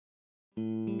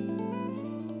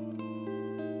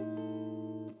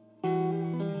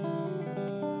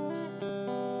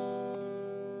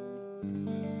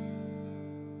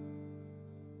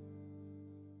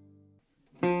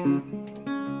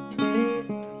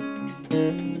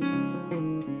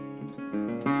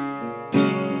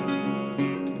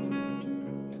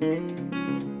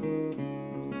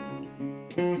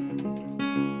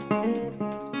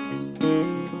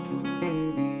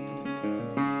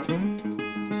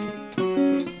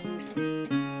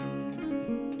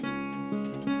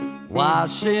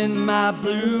Washing my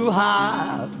blue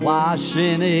heart,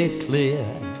 washing it clear,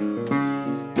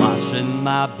 washing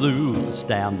my blues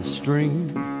down the stream.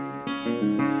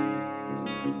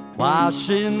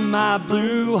 Washing my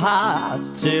blue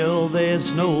heart till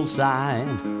there's no sign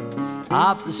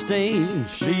of the stain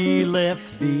she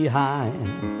left behind.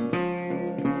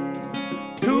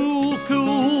 Cool,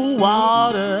 cool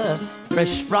water,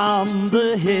 fresh from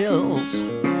the hills,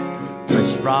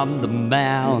 fresh from the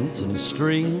mountain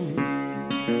stream.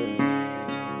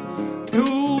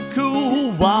 Cool,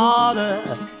 cool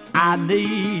water, I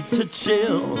need to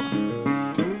chill,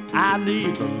 I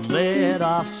need to let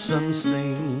off some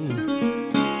steam.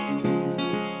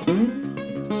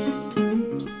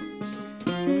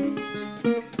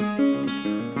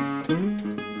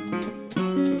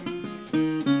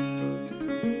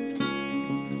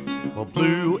 Well,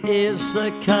 blue is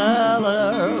the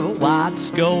color, what's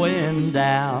going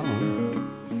down,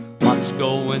 what's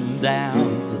going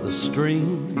down to the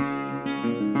stream.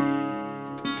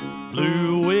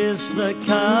 Blue is the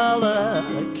color,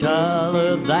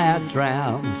 color that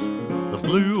drowns the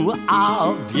blue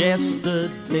of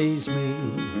yesterday's me.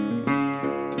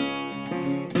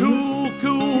 Cool,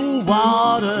 cool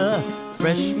water,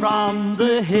 fresh from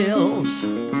the hills,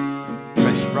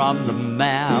 fresh from the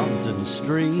mountain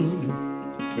stream.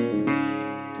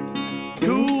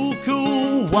 Cool,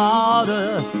 cool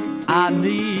water, I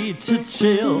need to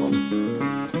chill,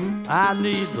 I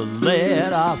need to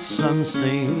let off some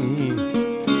steam.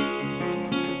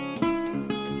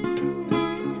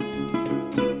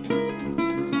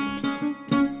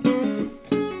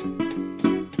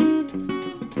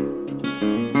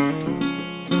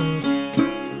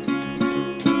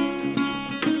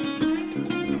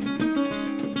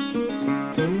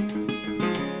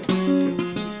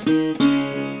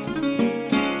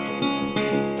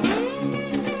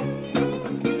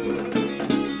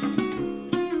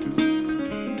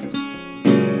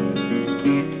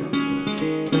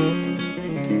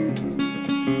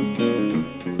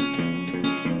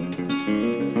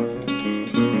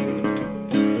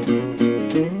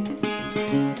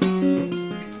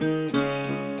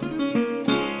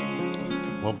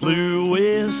 Blue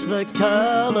is the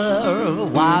color,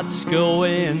 what's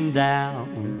going down,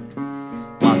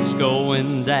 what's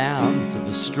going down to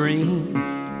the stream.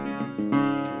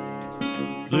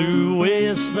 Blue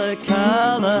is the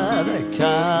color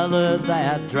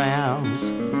that drowns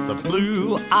the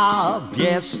blue of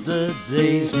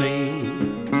yesterday's me.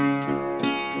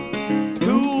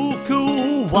 Cool,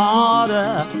 cool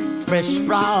water, fresh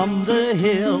from the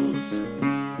hills,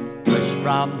 fresh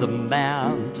from the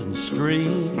mountain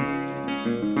stream.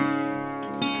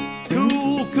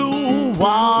 Cool, cool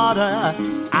water,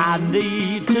 I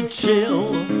need to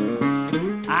chill,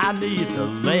 I need to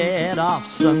let off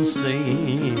some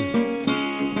steam.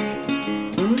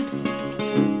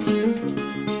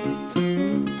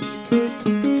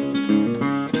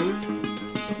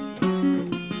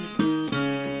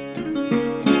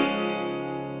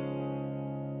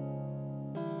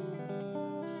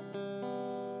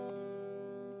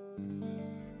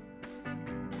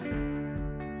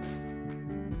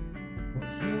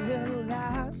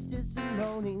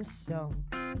 Song.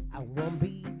 I won't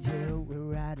be too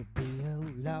rather be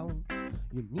alone.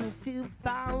 You need to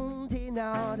find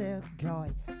another guy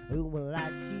who will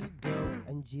let you go,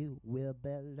 and you will be